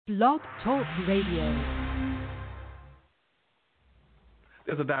Blog Talk Radio.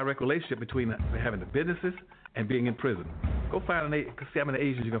 There's a direct relationship between having the businesses and being in prison. Go find see how many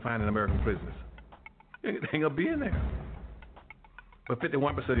Asians you can find in American prisons. They ain't gonna be in there. But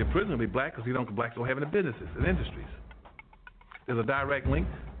 51% of your prisoners will be black because blacks don't have any businesses and industries. There's a direct link.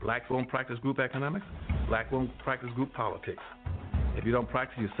 Blacks won't practice group economics. Black won't practice group politics. If you don't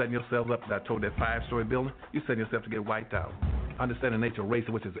practice, you're setting yourself up. I told that 5-story building, you're setting yourself to get wiped out. Understand the nature of race,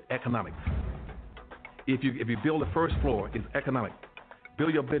 which is economics. If you build the first floor, it's economic.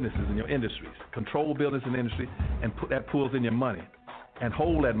 Build your businesses and your industries. Control business and industry, and put that pools in your money, and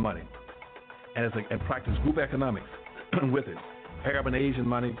hold that money, and practice group economics with it. Arab and Asian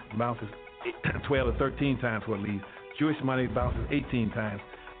money bounces 12 to 13 times what it leaves. Jewish money bounces 18 times.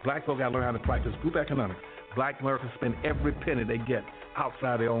 Black folk got to learn how to practice group economics. Black Americans spend every penny they get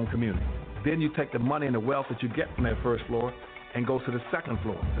outside their own community. Then you take the money and the wealth that you get from that first floor and go to the second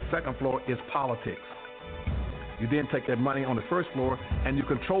floor. The second floor is politics. You then take that money on the first floor and you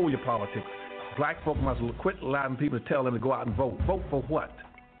control your politics. Black folk must quit allowing people to tell them to go out and vote. Vote for what?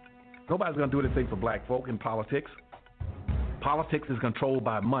 Nobody's going to do anything for black folk in politics. Politics is controlled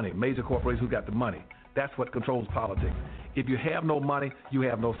by money. Major corporations who got the money. That's what controls politics. If you have no money, you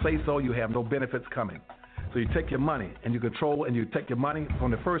have no say-so, you have no benefits coming. So you take your money and you control, and you take your money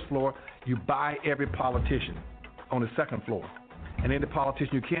from the first floor, you buy every politician on the second floor. And any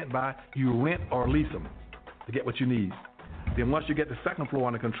politician you can't buy, you rent or lease them to get what you need. Then once you get the second floor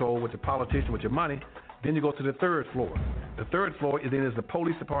under control with the politician, with your money, then you go to the third floor. The third floor is the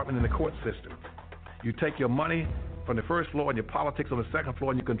police department and the court system. You take your money from the first floor and your politics on the second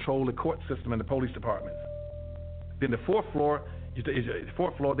floor, and you control the court system and the police departments. Then the fourth floor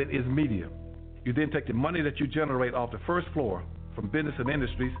then is media. You then take the money that you generate off the first floor from business and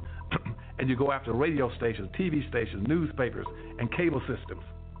industries, and you go after radio stations, TV stations, newspapers, and cable systems,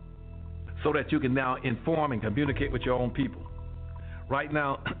 so that you can now inform and communicate with your own people. Right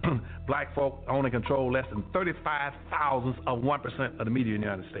now, black folk own and control less than 35 thousandths of 1% of the media in the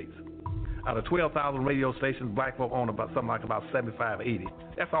United States. Out of 12,000 radio stations, black folk own about 75, 80.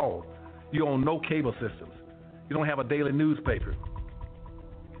 That's all. You own no cable systems. You don't have a daily newspaper.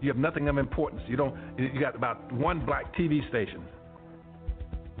 You have nothing of importance. You got about one black TV station.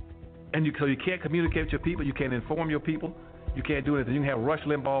 And so you can't communicate with your people. You can't inform your people. You can't do anything. You can have Rush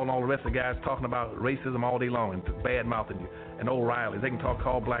Limbaugh and all the rest of the guys talking about racism all day long and bad-mouthing you, and O'Reilly. They can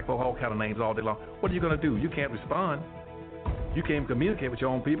call black folk all kind of names all day long. What are you going to do? You can't respond. You can't communicate with your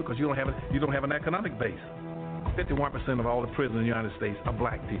own people because you don't have an economic base. 51% of all the prisoners in the United States are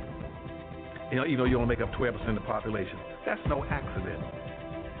black people. Even though you only make up 12% of the population. That's no accident.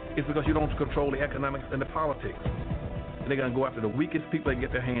 It's because you don't control the economics and the politics. And they're going to go after the weakest people they can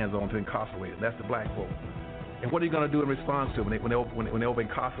get their hands on to incarcerate them. That's the black folk. And what are you going to do in response to when they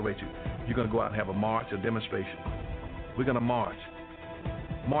over-incarcerate you? You're going to go out and have a march, a demonstration. We're going to march.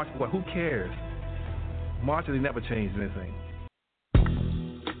 March for what? Who cares? Marching never changed anything.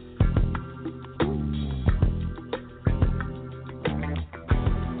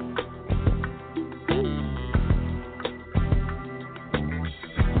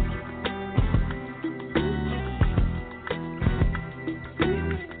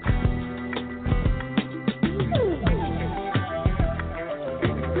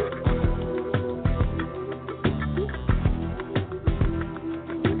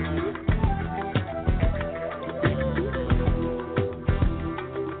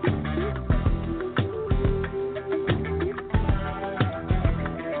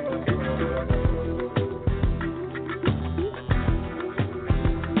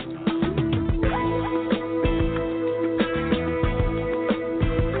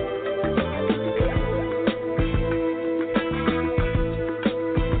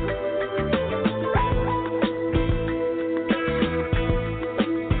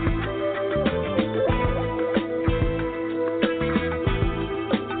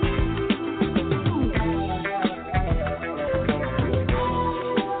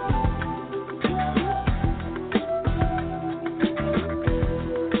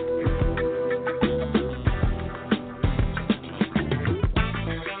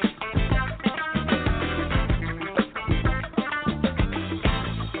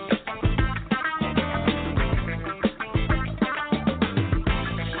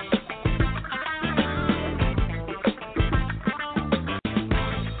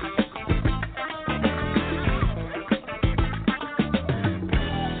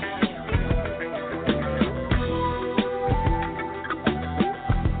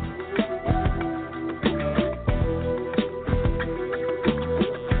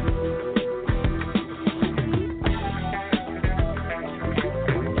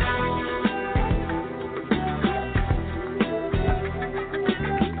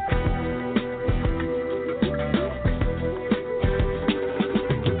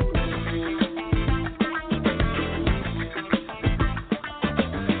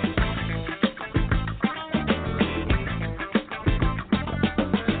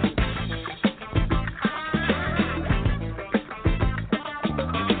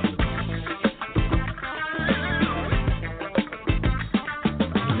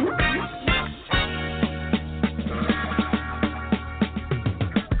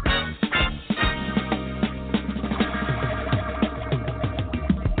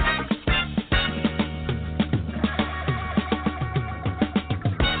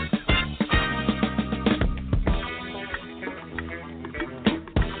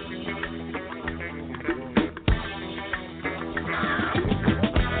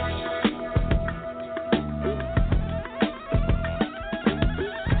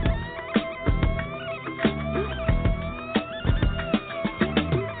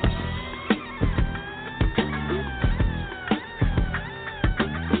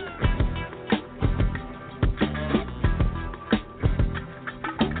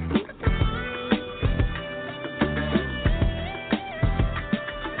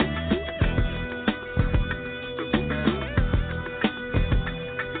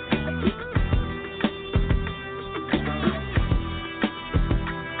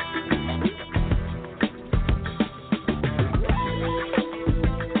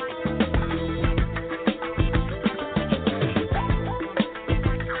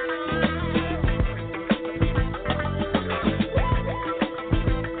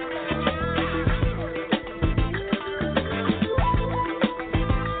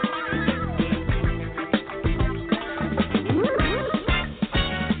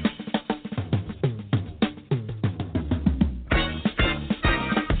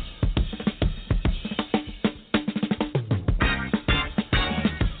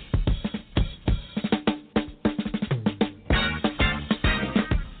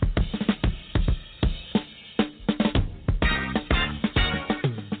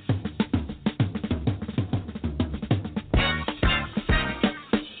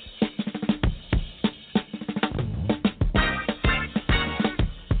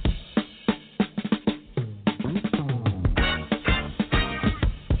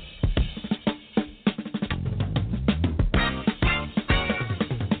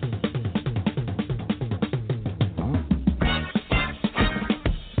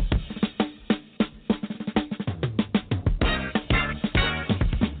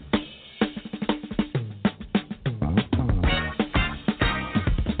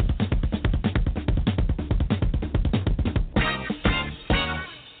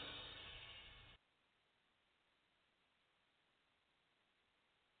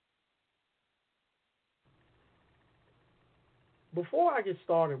 Before I get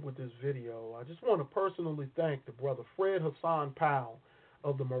started with this video, I just want to personally thank the brother Fred Hassan Powell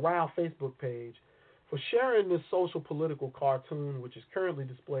of the Morale Facebook page for sharing this social political cartoon which is currently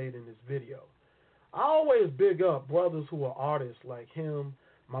displayed in this video. I always big up brothers who are artists like him,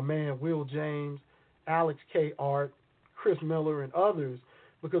 my man Will James, Alex K. Art, Chris Miller, and others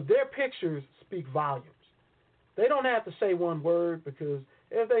because their pictures speak volumes. They don't have to say one word because,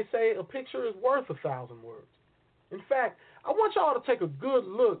 as they say, a picture is worth 1,000 words. In fact, I want y'all to take a good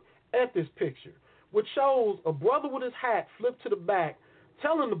look at this picture, which shows a brother with his hat flipped to the back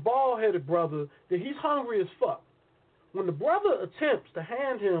telling the bald-headed brother that he's hungry as fuck. When the brother attempts to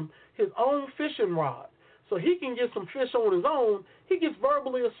hand him his own fishing rod so he can get some fish on his own, he gets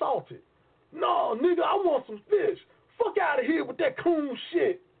verbally assaulted. No, nigga, I want some fish. Fuck out of here with that coon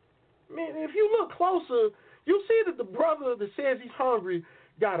shit. Man, if you look closer, you'll see that the brother that says he's hungry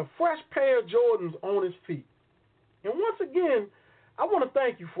got a fresh pair of Jordans on his feet. And once again, I want to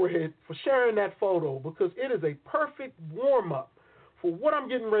thank you, Fred, for sharing that photo because it is a perfect warm-up for what I'm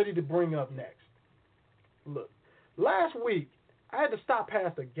getting ready to bring up next. Look, last week, I had to stop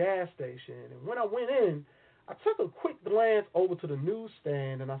past a gas station, and when I went in, I took a quick glance over to the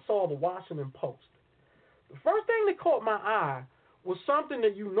newsstand, and I saw the Washington Post. The first thing that caught my eye was something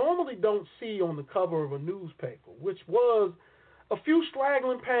that you normally don't see on the cover of a newspaper, which was a few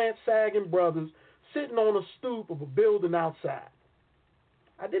straggling pants sagging brothers sitting on a stoop of a building outside.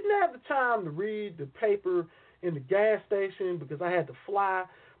 I didn't have the time to read the paper in the gas station because I had to fly,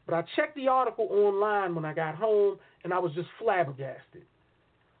 but I checked the article online when I got home, and I was just flabbergasted.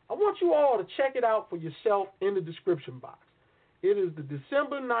 I want you all to check it out for yourself in the description box. It is the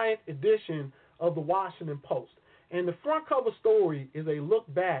December 9th edition of the Washington Post, and the front cover story is a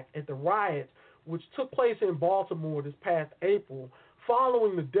look back at the riots which took place in Baltimore this past April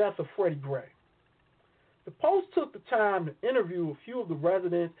following the death of Freddie Gray. The Post took the time to interview a few of the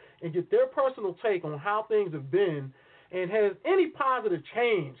residents and get their personal take on how things have been and has any positive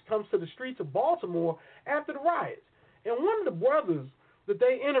change comes to the streets of Baltimore after the riots. And one of the brothers that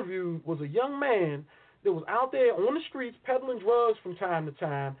they interviewed was a young man that was out there on the streets peddling drugs from time to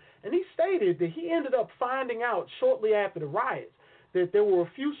time, and he stated that he ended up finding out shortly after the riots that there were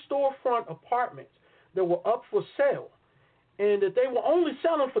a few storefront apartments that were up for sale and that they were only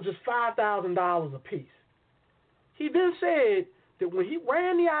selling for just $5,000 a piece. He then said that when he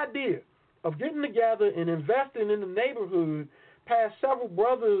ran the idea of getting together and investing in the neighborhood past several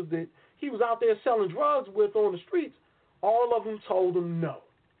brothers that he was out there selling drugs with on the streets, all of them told him no.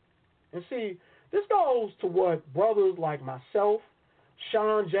 And see, this goes to what brothers like myself,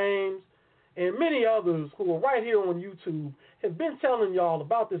 Sean James, and many others who are right here on YouTube have been telling y'all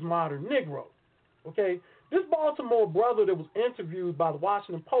about this modern Negro. Okay? This Baltimore brother that was interviewed by the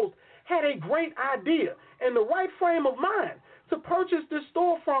Washington Post had a great idea and the right frame of mind to purchase this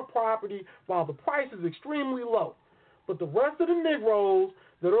storefront property while the price is extremely low. But the rest of the Negroes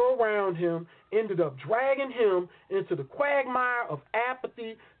that are around him ended up dragging him into the quagmire of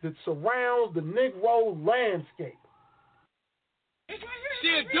apathy that surrounds the Negro landscape. She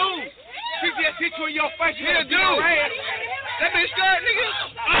a dude. She just hit you in your face. She a dude. That bitch scared, nigga.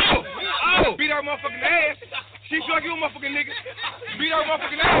 Oh. Beat her motherfucking ass. She drug you a motherfucking nigga. Beat her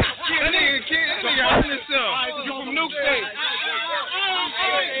motherfucking ass. That nigga kid. That nigga hurting himself. You from Nuke State.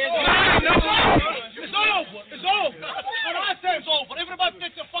 It's over. It's over. When I say it's over, everybody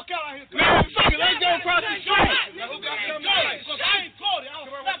gets the fuck out of here. Man, fuck it. Let's go across the street. I ain't told you. I'll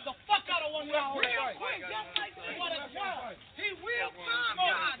slap the fuck out of one of y'all. He will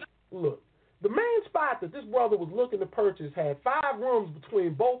come. Look, the main spot that this brother was looking to purchase had 5 rooms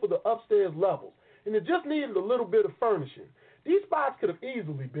between both of the upstairs levels, and it just needed a little bit of furnishing. These spots could have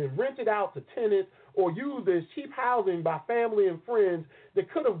easily been rented out to tenants or used as cheap housing by family and friends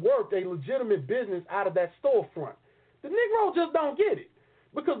that could have worked a legitimate business out of that storefront. The Negro just don't get it,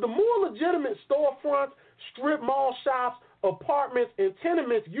 because the more legitimate storefronts, strip mall shops, apartments, and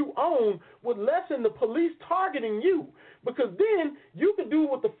tenements you own would lessen the police targeting you, because then you can do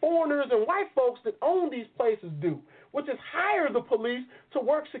what the foreigners and white folks that own these places do, which is hire the police to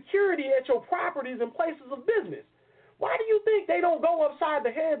work security at your properties and places of business. Why do you think they don't go upside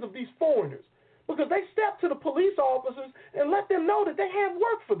the heads of these foreigners? Because they step to the police officers and let them know that they have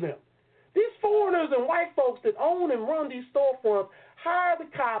work for them. These foreigners and white folks that own and run these storefronts hire the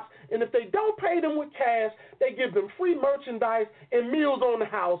cops, and if they don't pay them with cash, they give them free merchandise and meals on the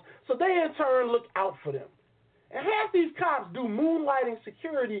house, so they in turn look out for them. And half these cops do moonlighting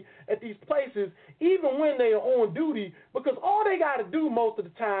security at these places even when they are on duty, because all they got to do most of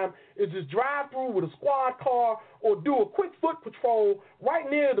the time is just drive through with a squad car or do a quick foot patrol right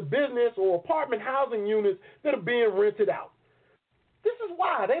near the business or apartment housing units that are being rented out. This is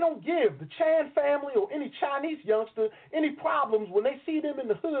why they don't give the Chan family or any Chinese youngster any problems when they see them in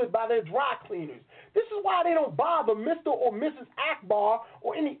the hood by their dry cleaners. This is why they don't bother Mr. or Mrs. Akbar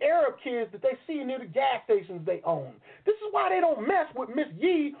or any Arab kids that they see near the gas stations they own. This is why they don't mess with Miss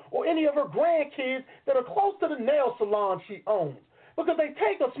Yee or any of her grandkids that are close to the nail salon she owns. Because they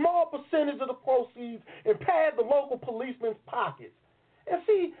take a small percentage of the proceeds and pad the local policeman's pockets. And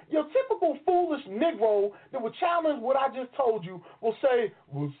see, your typical foolish Negro that would challenge what I just told you will say,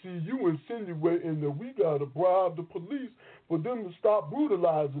 well, see, you insinuating that we got to bribe the police for them to stop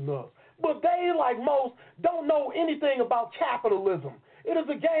brutalizing us. But they, like most, don't know anything about capitalism. It is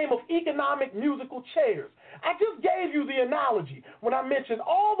a game of economic musical chairs. I just gave you the analogy when I mentioned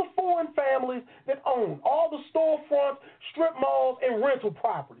all the foreign families that own all the storefronts, strip malls, and rental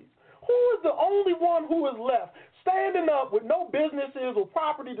properties. Who is the only one who is left standing up with no businesses or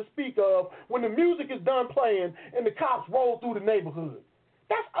property to speak of when the music is done playing and the cops roll through the neighborhood?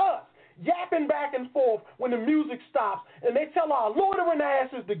 That's us, yapping back and forth when the music stops and they tell our loitering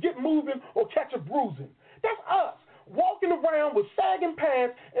asses to get moving or catch a bruising. That's us, walking around with sagging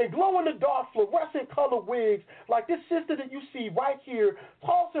pants and glow-in-the-dark fluorescent colored wigs like this sister that you see right here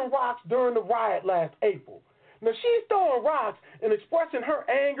tossing rocks during the riot last April. Now, she's throwing rocks and expressing her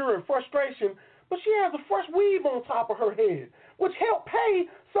anger and frustration, but she has a fresh weave on top of her head, which helped pay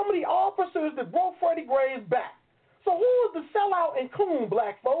some of the officers that broke Freddie Gray's back. So who is the sellout and coon,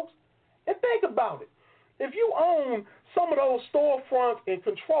 black folks? And think about it. If you own some of those storefronts and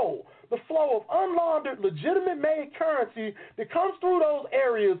control the flow of unlaundered, legitimate-made currency that comes through those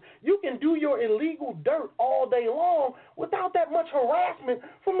areas, you can do your illegal dirt all day long without that much harassment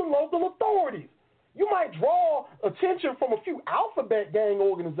from the local authorities. You might draw attention from a few alphabet gang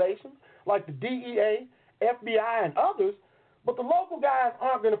organizations, like the DEA, FBI, and others, but the local guys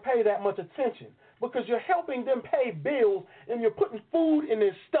aren't going to pay that much attention because you're helping them pay bills and you're putting food in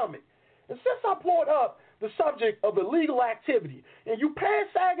their stomach. And since I brought up the subject of illegal activity, and you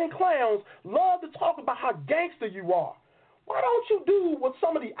pants-sagging clowns love to talk about how gangster you are, why don't you do what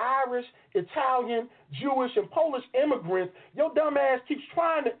some of the Irish, Italian, Jewish, and Polish immigrants your dumb ass keeps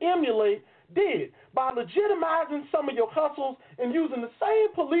trying to emulate did by legitimizing some of your hustles and using the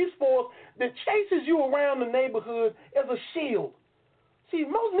same police force that chases you around the neighborhood as a shield. See,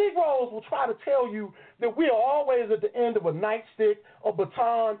 most Negroes will try to tell you that we are always at the end of a nightstick or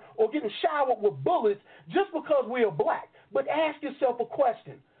baton or getting showered with bullets just because we are black. But ask yourself a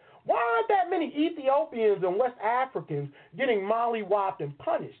question. Why aren't that many Ethiopians and West Africans getting mollywopped and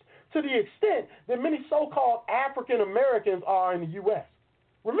punished to the extent that many so-called African Americans are in the U.S.?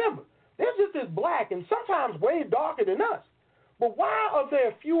 Remember, they're just as black and sometimes way darker than us. But why are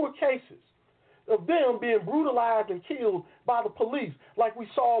there fewer cases of them being brutalized and killed by the police like we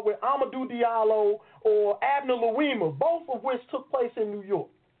saw with Amadou Diallo or Abner Louima, both of which took place in New York?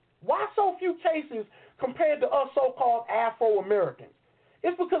 Why so few cases compared to us so-called Afro-Americans?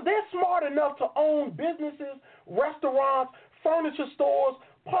 It's because they're smart enough to own businesses, restaurants, furniture stores,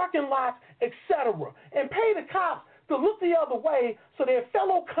 parking lots, etc., and pay the cops to look the other way so their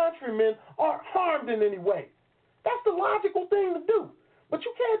fellow countrymen aren't harmed in any way. That's the logical thing to do. But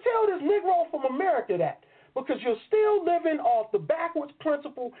you can't tell this Negro from America that because you're still living off the backwards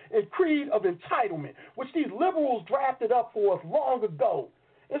principle and creed of entitlement, which these liberals drafted up for us long ago.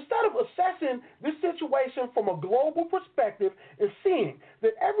 Instead of assessing this situation from a global perspective and seeing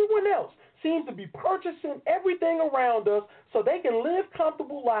that everyone else seems to be purchasing everything around us so they can live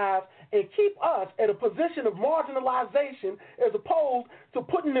comfortable lives and keep us at a position of marginalization as opposed to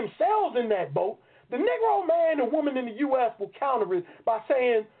putting themselves in that boat, the Negro man and woman in the U.S. will counter it by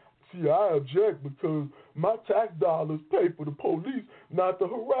saying, see, I object because my tax dollars pay for the police not to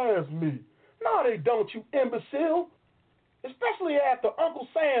harass me. No, they don't, you imbecile. Especially after Uncle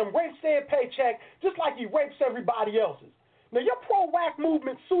Sam rapes their paycheck just like he rapes everybody else's. Now, your pro-whack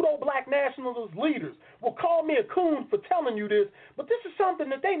movement pseudo-black nationalist leaders will call me a coon for telling you this, but this is something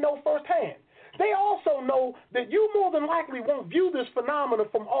that they know firsthand. They also know that you more than likely won't view this phenomenon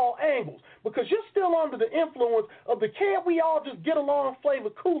from all angles because you're still under the influence of the can't we all just get along flavor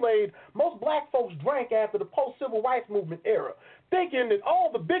Kool-Aid most black folks drank after the post-civil rights movement era, thinking that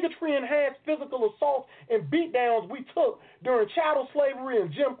all the bigotry-enhanced physical assaults and beatdowns we took during chattel slavery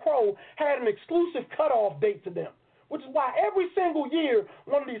and Jim Crow had an exclusive cutoff date to them. Which is why every single year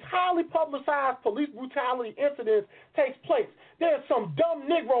one of these highly publicized police brutality incidents takes place. There's some dumb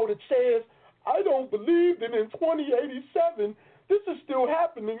Negro that says, I don't believe that in 2087 this is still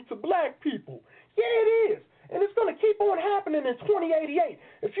happening to black people. Yeah, it is. And it's going to keep on happening in 2088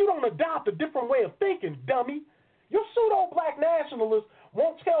 if you don't adopt a different way of thinking, dummy. Your pseudo-black nationalists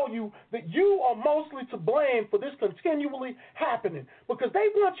won't tell you that you are mostly to blame for this continually happening because they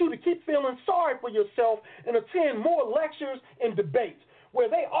want you to keep feeling sorry for yourself and attend more lectures and debates where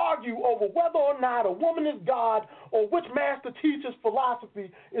they argue over whether or not a woman is God or which master teacher's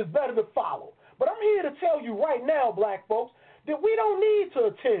philosophy is better to follow. But I'm here to tell you right now, black folks, that we don't need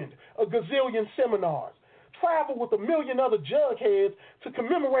to attend a gazillion seminars, travel with a million other jugheads to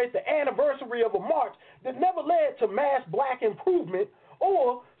commemorate the anniversary of a march that never led to mass black improvement,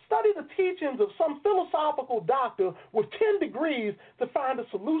 or study the teachings of some philosophical doctor with 10 degrees to find a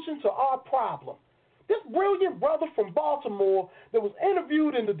solution to our problem. This brilliant brother from Baltimore that was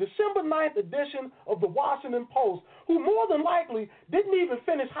interviewed in the December 9th edition of the Washington Post, who more than likely didn't even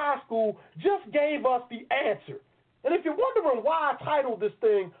finish high school, just gave us the answer. And if you're wondering why I titled this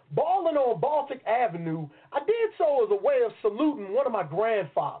thing Ballin' on Baltic Avenue, I did so as a way of saluting one of my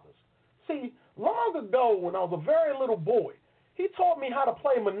grandfathers. See, long ago when I was a very little boy, he taught me how to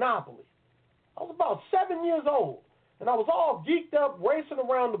play Monopoly. I was about 7 years old, and I was all geeked up racing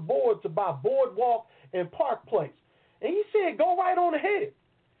around the board to buy Boardwalk and Park Place. And he said, go right on ahead.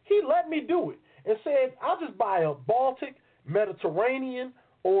 He let me do it and said, I'll just buy a Baltic, Mediterranean,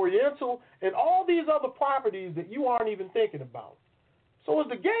 Oriental, and all these other properties that you aren't even thinking about. So as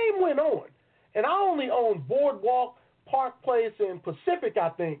the game went on, and I only owned Boardwalk, Park Place, and Pacific, I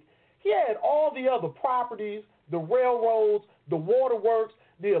think, he had all the other properties, the railroads, the waterworks,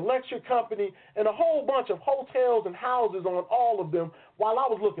 the electric company, and a whole bunch of hotels and houses on all of them while I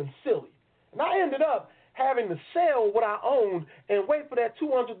was looking silly. And I ended up having to sell what I owned and wait for that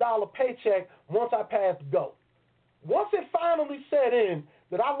 $200 paycheck once I passed go. Once it finally set in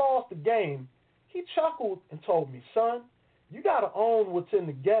that I lost the game, he chuckled and told me, son, you got to own what's in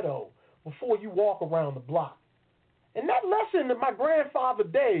the ghetto before you walk around the block. And that lesson that my grandfather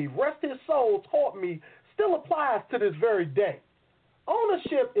Dave, rest his soul, taught me still applies to this very day.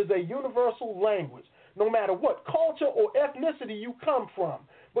 Ownership is a universal language, no matter what culture or ethnicity you come from,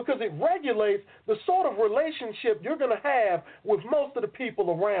 because it regulates the sort of relationship you're going to have with most of the people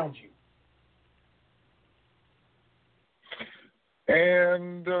around you.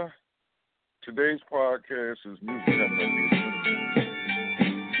 And today's podcast is music.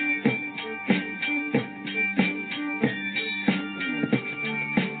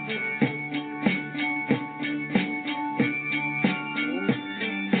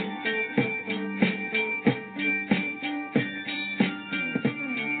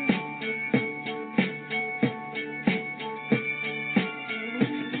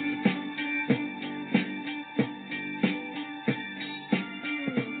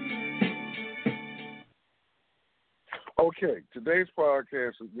 Okay, today's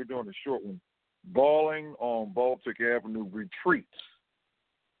podcast, we're doing a short one, Balling on Baltic Avenue Retreats.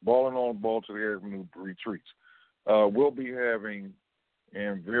 Balling on Baltic Avenue Retreats. We'll be having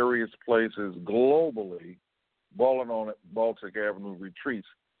in various places globally, Balling on Baltic Avenue Retreats.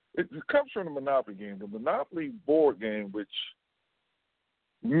 It comes from the Monopoly game, the Monopoly board game, which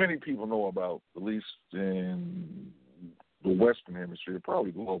many people know about, at least in the Western Hemisphere,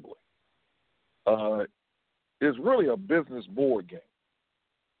 probably globally. It's really a business board game.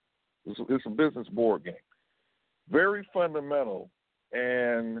 It's a business board game. Very fundamental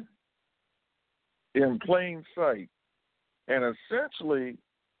and in plain sight, and essentially,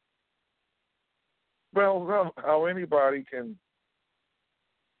 well, how anybody can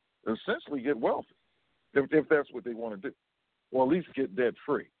essentially get wealthy, if that's what they want to do, or at least get debt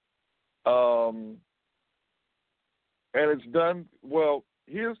free. And it's done, well,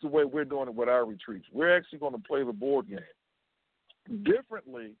 here's the way we're doing it with our retreats. We're actually going to play the board game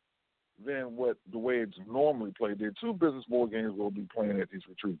differently than the way it's normally played. There are two business board games we'll be playing at these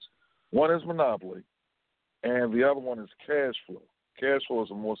retreats. One is Monopoly, and the other one is Cash Flow. Cash Flow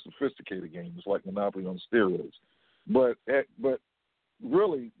is a more sophisticated game. It's like Monopoly on steroids. But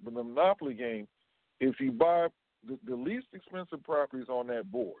really, the Monopoly game, if you buy the least expensive properties on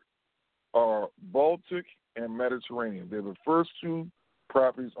that board are Baltic and Mediterranean. They're the first two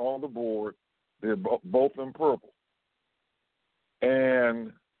properties on the board. They're both in purple.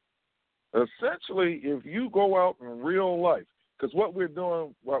 And essentially, if you go out in real life, because what we're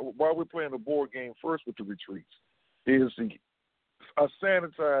doing while we're playing the board game first with the retreats is a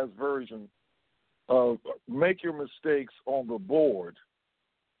sanitized version of make your mistakes on the board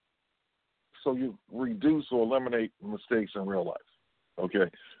so you reduce or eliminate mistakes in real life. Okay?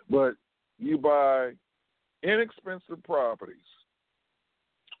 But you buy inexpensive properties.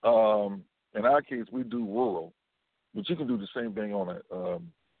 In our case, we do rural, but you can do the same thing on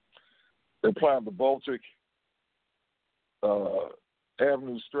applying the Baltic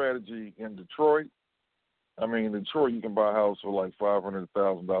Avenue strategy in Detroit. I mean, in Detroit, you can buy a house for like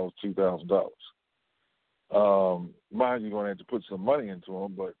 $500,000, $2,000. Mind you're going to have to put some money into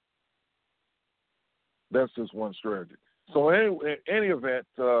them, but that's just one strategy. So in any event,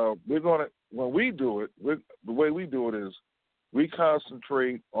 we're going to, when we do it, the way we do it is we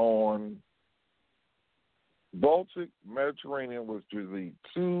concentrate on Baltic, Mediterranean, which are the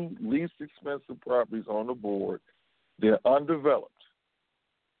two least expensive properties on the board. They're undeveloped.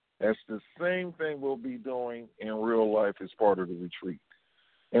 That's the same thing we'll be doing in real life as part of the retreat.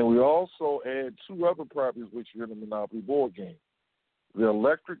 And we also add two other properties which are in the Monopoly board game, the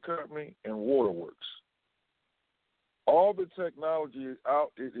electric company and waterworks. All the technology is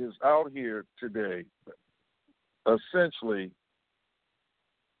out here today, essentially,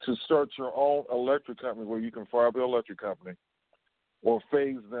 to start your own electric company where you can fire up the electric company or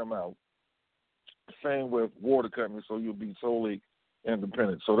phase them out. Same with water companies, so you'll be totally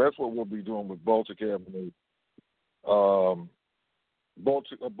independent. So that's what we'll be doing with Baltic Avenue, balling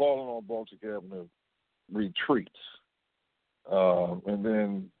on Baltic Avenue retreats. And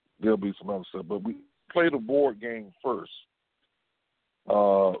then there'll be some other stuff. But we play the board game first.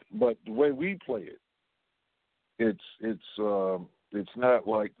 But the way we play it, it's not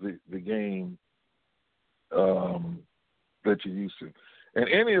like the game that you're used to. In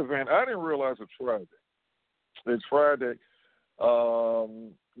any event, I didn't realize it's Friday. It's Friday.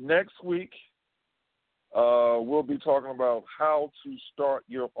 Next week, we'll be talking about how to start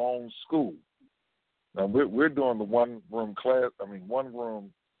your own school. Now we're doing the one room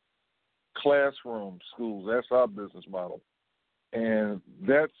classroom schools. That's our business model, and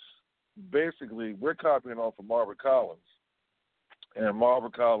that's basically we're copying off of Margaret Collins, and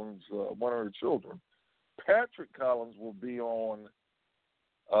Margaret Collins, one of her children, Patrick Collins, will be on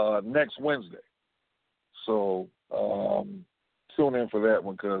next Wednesday. So tune in for that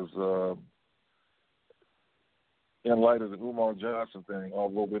one because in light of the Umar Johnson thing,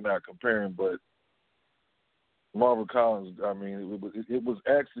 although we're not comparing, but Margaret Collins, I mean, it was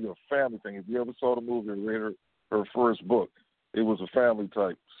actually a family thing. If you ever saw the movie or read her first book, it was a family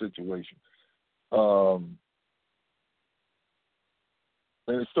type situation. And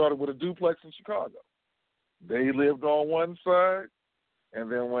it started with a duplex in Chicago. They lived on one side,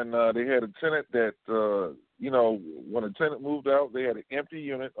 and then when they had a tenant that, when a tenant moved out, they had an empty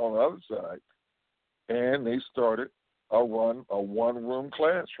unit on the other side, and they started a one-room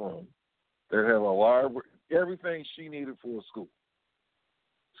classroom that had a library, everything she needed for a school.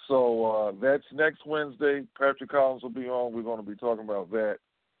 So that's next Wednesday. Patrick Collins will be on. We're going to be talking about that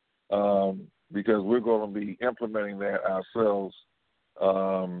because we're going to be implementing that ourselves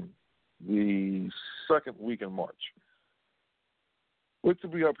the second week in March, which will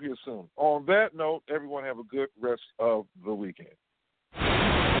be up here soon. On that note, everyone have a good rest of the weekend.